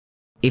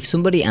If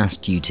somebody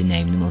asked you to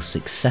name the most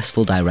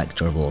successful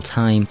director of all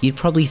time, you'd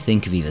probably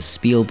think of either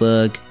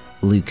Spielberg,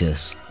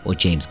 Lucas, or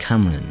James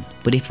Cameron.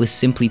 But if we're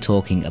simply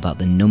talking about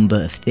the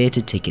number of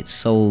theatre tickets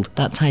sold,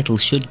 that title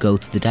should go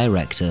to the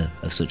director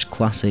of such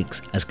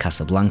classics as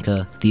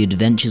Casablanca, The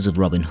Adventures of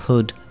Robin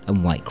Hood,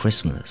 and White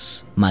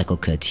Christmas, Michael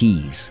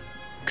Curtiz.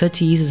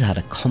 Curtiz has had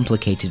a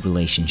complicated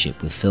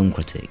relationship with film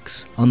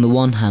critics. On the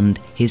one hand,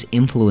 his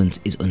influence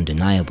is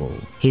undeniable.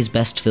 His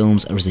best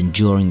films are as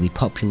enduringly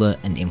popular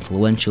and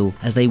influential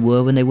as they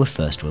were when they were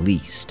first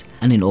released,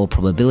 and in all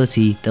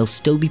probability, they'll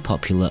still be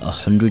popular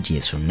 100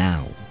 years from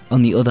now.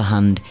 On the other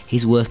hand,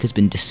 his work has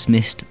been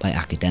dismissed by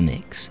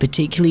academics,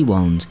 particularly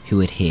ones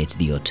who adhere to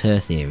the auteur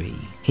theory.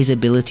 His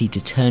ability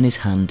to turn his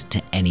hand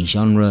to any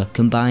genre,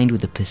 combined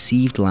with a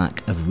perceived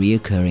lack of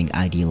reoccurring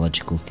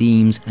ideological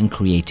themes and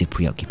creative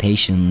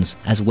preoccupations,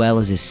 as well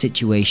as his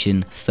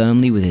situation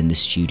firmly within the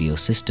studio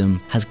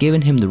system, has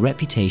given him the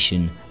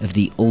reputation of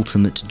the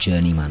ultimate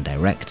journeyman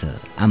director,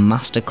 a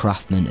master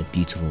craftsman of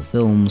beautiful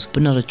films,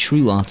 but not a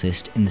true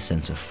artist in the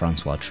sense of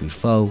Francois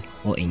Truffaut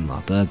or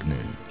Ingmar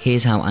Bergman.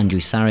 Here's how Andrew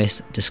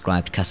Sarris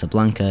described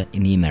Casablanca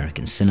in the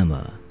American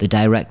cinema. The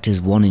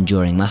director's one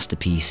enduring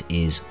masterpiece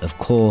is, of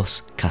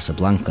course,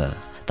 Casablanca,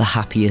 the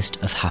happiest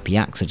of happy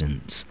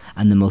accidents,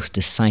 and the most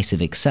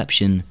decisive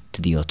exception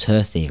to the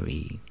auteur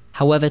theory.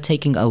 However,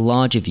 taking a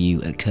larger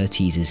view at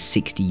Curtiz's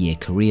 60-year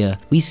career,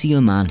 we see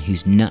a man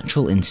whose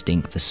natural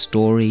instinct for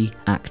story,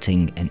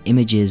 acting, and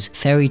images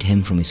ferried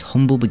him from his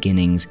humble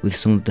beginnings with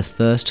some of the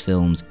first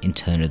films in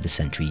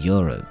turn-of-the-century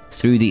Europe,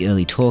 through the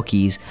early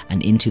talkies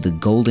and into the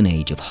golden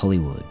age of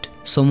Hollywood.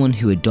 Someone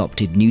who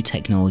adopted new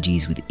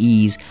technologies with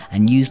ease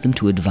and used them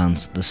to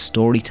advance the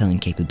storytelling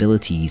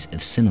capabilities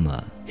of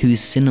cinema, whose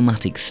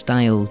cinematic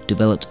style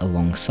developed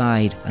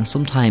alongside and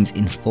sometimes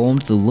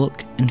informed the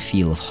look and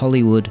feel of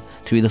Hollywood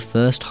through the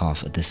first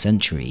half of the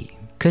century.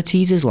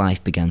 Curtiz's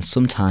life began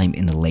sometime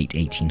in the late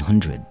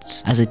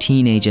 1800s. As a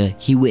teenager,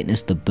 he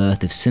witnessed the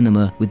birth of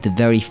cinema with the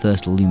very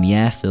first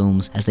Lumiere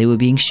films as they were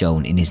being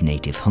shown in his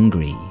native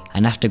Hungary.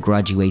 And after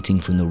graduating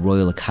from the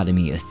Royal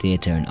Academy of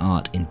Theatre and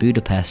Art in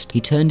Budapest,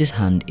 he turned his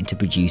hand into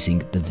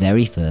producing the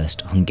very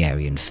first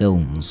Hungarian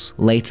films.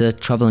 Later,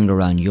 travelling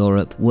around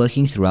Europe,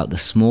 working throughout the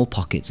small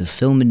pockets of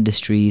film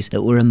industries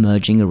that were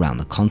emerging around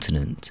the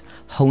continent,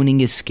 honing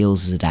his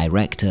skills as a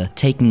director,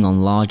 taking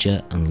on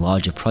larger and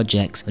larger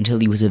projects until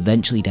he was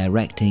eventually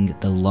directing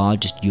the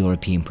largest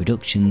European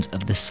productions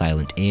of the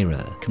silent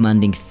era,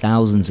 commanding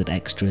thousands of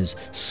extras,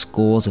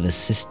 scores of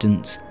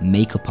assistants,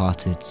 makeup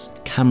artists,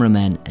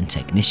 cameramen and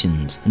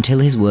technicians, until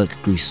his work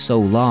grew so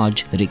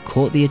large that it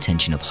caught the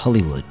attention of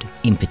Hollywood,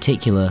 in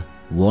particular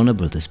Warner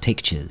Brothers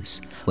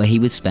Pictures, where he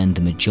would spend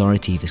the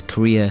majority of his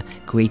career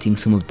creating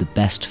some of the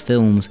best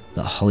films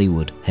that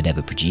Hollywood had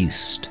ever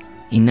produced.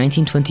 In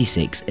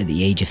 1926, at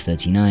the age of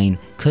 39,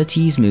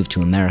 Curtiz moved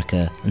to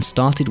America and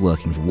started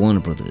working for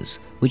Warner Brothers,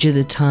 which at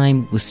the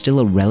time was still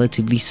a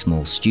relatively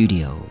small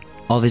studio.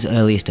 Of his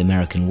earliest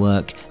American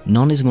work,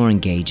 none is more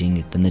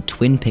engaging than the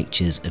twin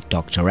pictures of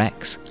Dr.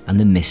 X and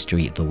The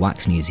Mystery of the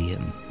Wax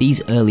Museum.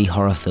 These early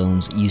horror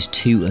films used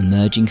two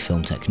emerging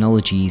film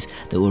technologies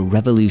that were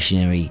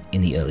revolutionary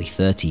in the early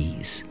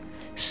 30s: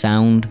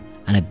 sound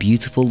and a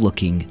beautiful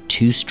looking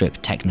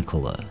two-strip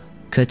Technicolor.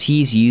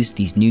 Curtiz used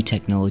these new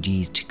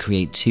technologies to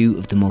create two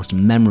of the most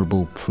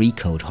memorable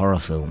pre-code horror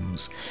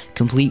films,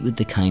 complete with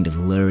the kind of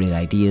lurid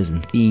ideas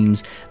and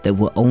themes that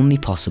were only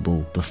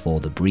possible before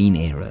the Breen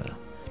era: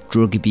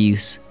 drug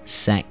abuse,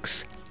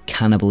 sex,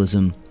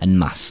 cannibalism, and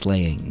mass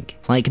slaying.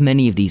 Like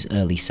many of these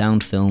early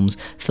sound films,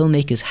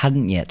 filmmakers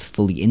hadn't yet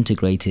fully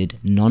integrated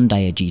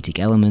non-diegetic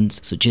elements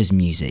such as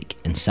music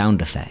and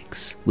sound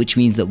effects, which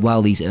means that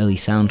while these early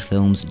sound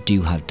films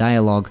do have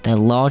dialogue, they're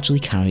largely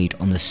carried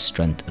on the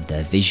strength of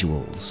their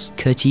visuals.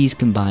 Curtiz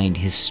combined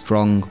his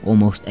strong,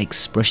 almost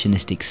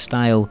expressionistic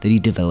style that he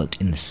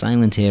developed in the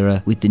silent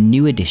era with the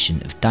new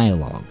addition of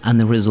dialogue, and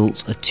the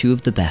results are two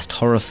of the best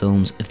horror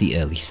films of the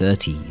early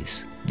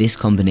 30s. This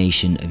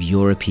combination of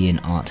European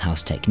art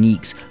house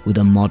techniques with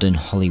a modern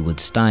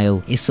Hollywood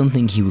style is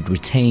something he would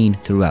retain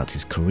throughout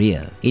his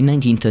career. In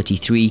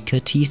 1933,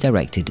 Curtiz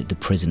directed the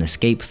prison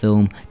escape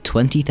film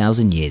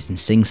 20,000 Years in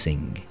Sing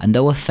Sing, and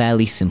though a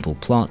fairly simple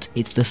plot,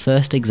 it's the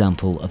first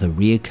example of a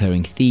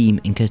reoccurring theme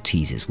in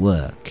Curtiz's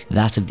work,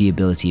 that of the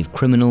ability of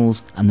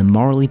criminals and the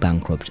morally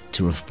bankrupt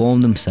to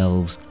reform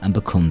themselves and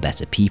become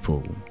better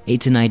people.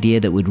 It's an idea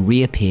that would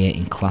reappear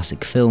in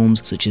classic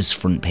films such as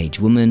Front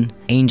Page Woman,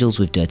 Angels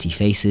with Dirty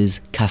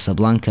Faces,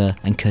 Casablanca,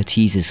 and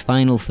Curtiz's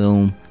final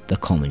film, The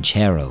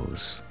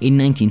Comancheros. In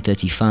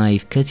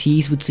 1935,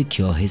 Curtiz would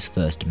secure his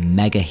first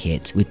mega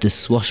hit with the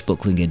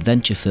swashbuckling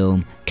adventure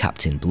film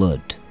Captain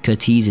Blood.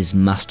 Curtiz's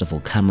masterful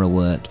camera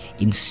work,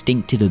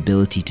 instinctive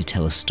ability to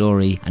tell a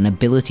story, and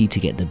ability to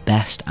get the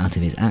best out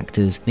of his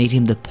actors made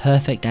him the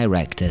perfect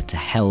director to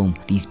helm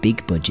these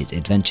big-budget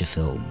adventure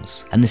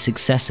films. And the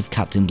success of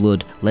Captain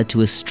Blood led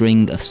to a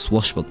string of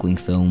swashbuckling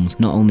films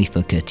not only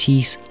for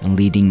Curtiz and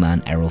leading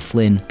man Errol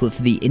Flynn, but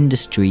for the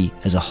industry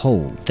as a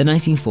whole. The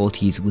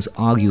 1940s was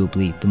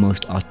arguably the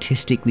most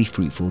artistically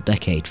fruitful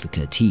decade for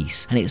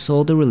Curtiz, and it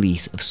saw the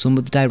release of some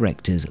of the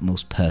director's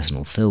most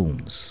personal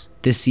films.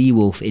 The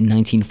Sea-Wolf in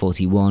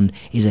 1941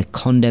 is a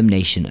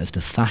condemnation of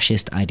the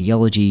fascist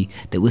ideology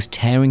that was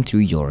tearing through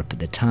Europe at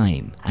the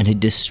time and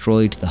had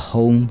destroyed the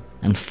home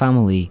and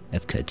family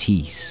of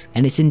Curtiz,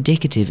 and it's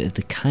indicative of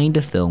the kind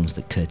of films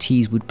that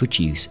Curtiz would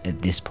produce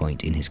at this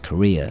point in his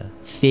career.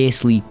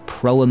 Fiercely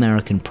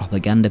pro-American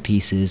propaganda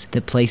pieces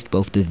that placed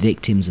both the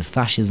victims of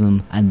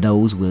fascism and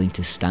those willing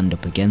to stand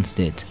up against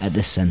it at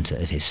the centre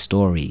of his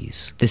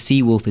stories. The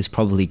Sea-Wolf is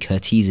probably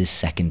Curtiz's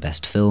second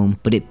best film,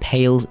 but it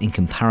pales in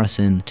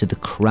comparison to the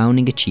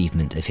crowning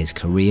achievement of his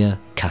career,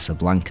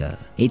 Casablanca.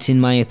 It's, in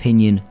my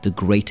opinion, the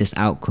greatest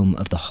outcome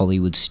of the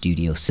Hollywood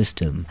studio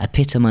system,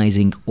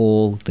 epitomising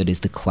all that is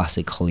the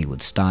classic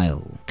Hollywood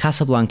style.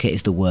 Casablanca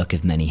is the work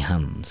of many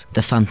hands,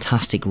 the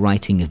fantastic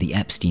writing of the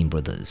Epstein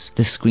brothers,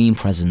 the screen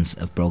presence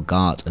of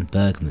Bogart and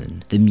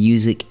Bergman, the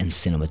music and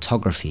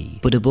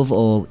cinematography, but above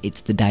all,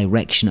 it's the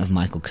direction of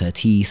Michael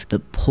Curtiz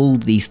that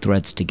pulled these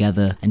threads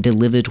together and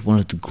delivered one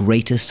of the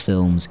greatest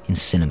films in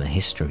cinema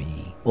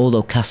history.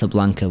 Although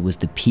Casablanca was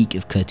the peak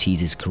of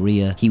Curtiz's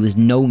career, he was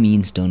no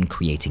means done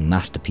creating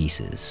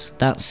masterpieces.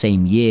 That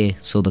same year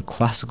saw the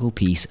classical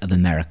piece of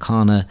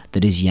Americana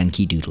that is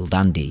Yankee Doodle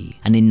Dandy,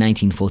 and in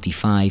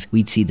 1945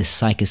 we'd see the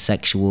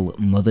psychosexual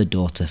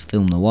mother-daughter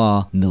film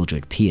noir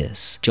Mildred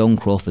Pierce, Joan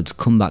Crawford's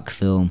comeback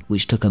film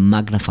which took a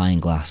magnifying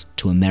glass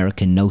to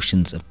American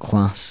notions of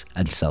class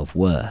and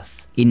self-worth.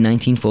 In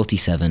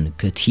 1947,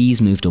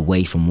 Curtiz moved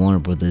away from Warner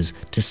Brothers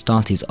to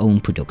start his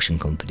own production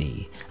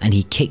company, and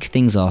he kicked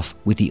things off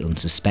with The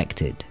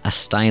Unsuspected, a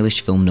stylish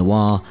film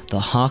noir that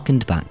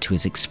harkened back to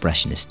his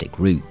expressionistic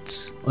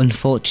roots.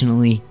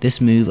 Unfortunately,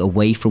 this move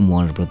away from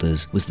Warner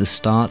Brothers was the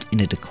start in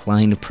a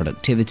decline of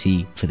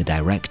productivity for the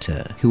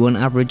director, who on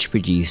average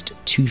produced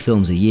 2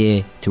 films a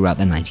year throughout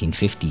the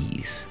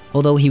 1950s.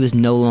 Although he was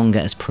no longer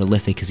as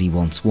prolific as he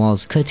once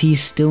was, Curtiz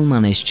still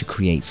managed to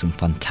create some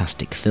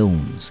fantastic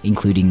films,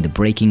 including The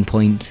Breaking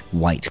Point,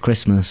 White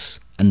Christmas,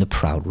 and The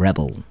Proud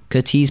Rebel.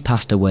 Curtiz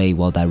passed away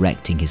while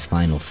directing his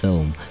final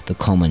film, The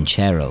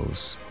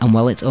Comancheros, and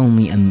while it's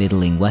only a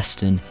middling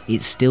western,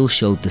 it still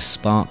showed the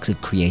sparks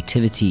of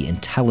creativity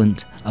and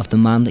talent of the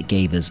man that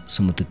gave us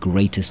some of the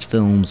greatest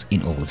films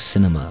in all of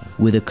cinema.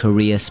 With a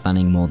career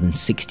spanning more than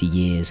 60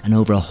 years and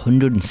over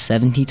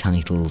 170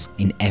 titles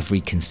in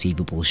every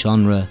conceivable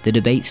genre, the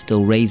debate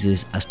still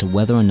raises as to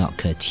whether or not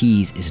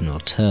Curtiz is an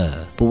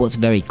auteur, but what's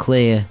very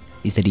clear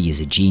is that he is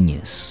a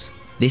genius.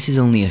 This is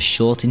only a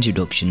short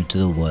introduction to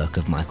the work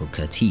of Michael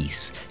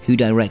Curtiz, who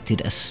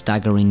directed a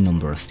staggering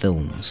number of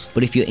films.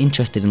 But if you're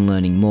interested in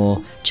learning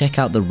more, check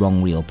out the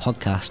Wrong Reel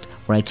podcast,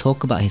 where I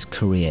talk about his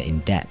career in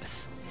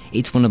depth.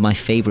 It's one of my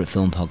favourite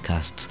film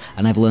podcasts,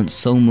 and I've learnt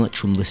so much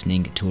from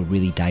listening to a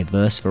really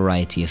diverse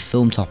variety of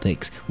film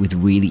topics with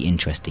really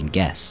interesting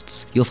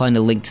guests. You'll find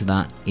a link to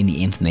that in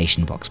the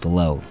information box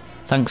below.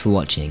 Thanks for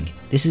watching.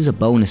 This is a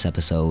bonus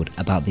episode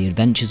about the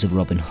adventures of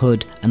Robin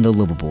Hood and the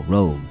Lovable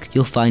Rogue.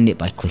 You'll find it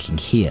by clicking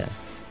here.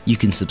 You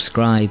can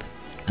subscribe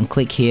and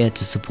click here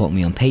to support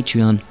me on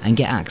Patreon and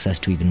get access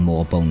to even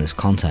more bonus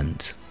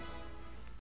content.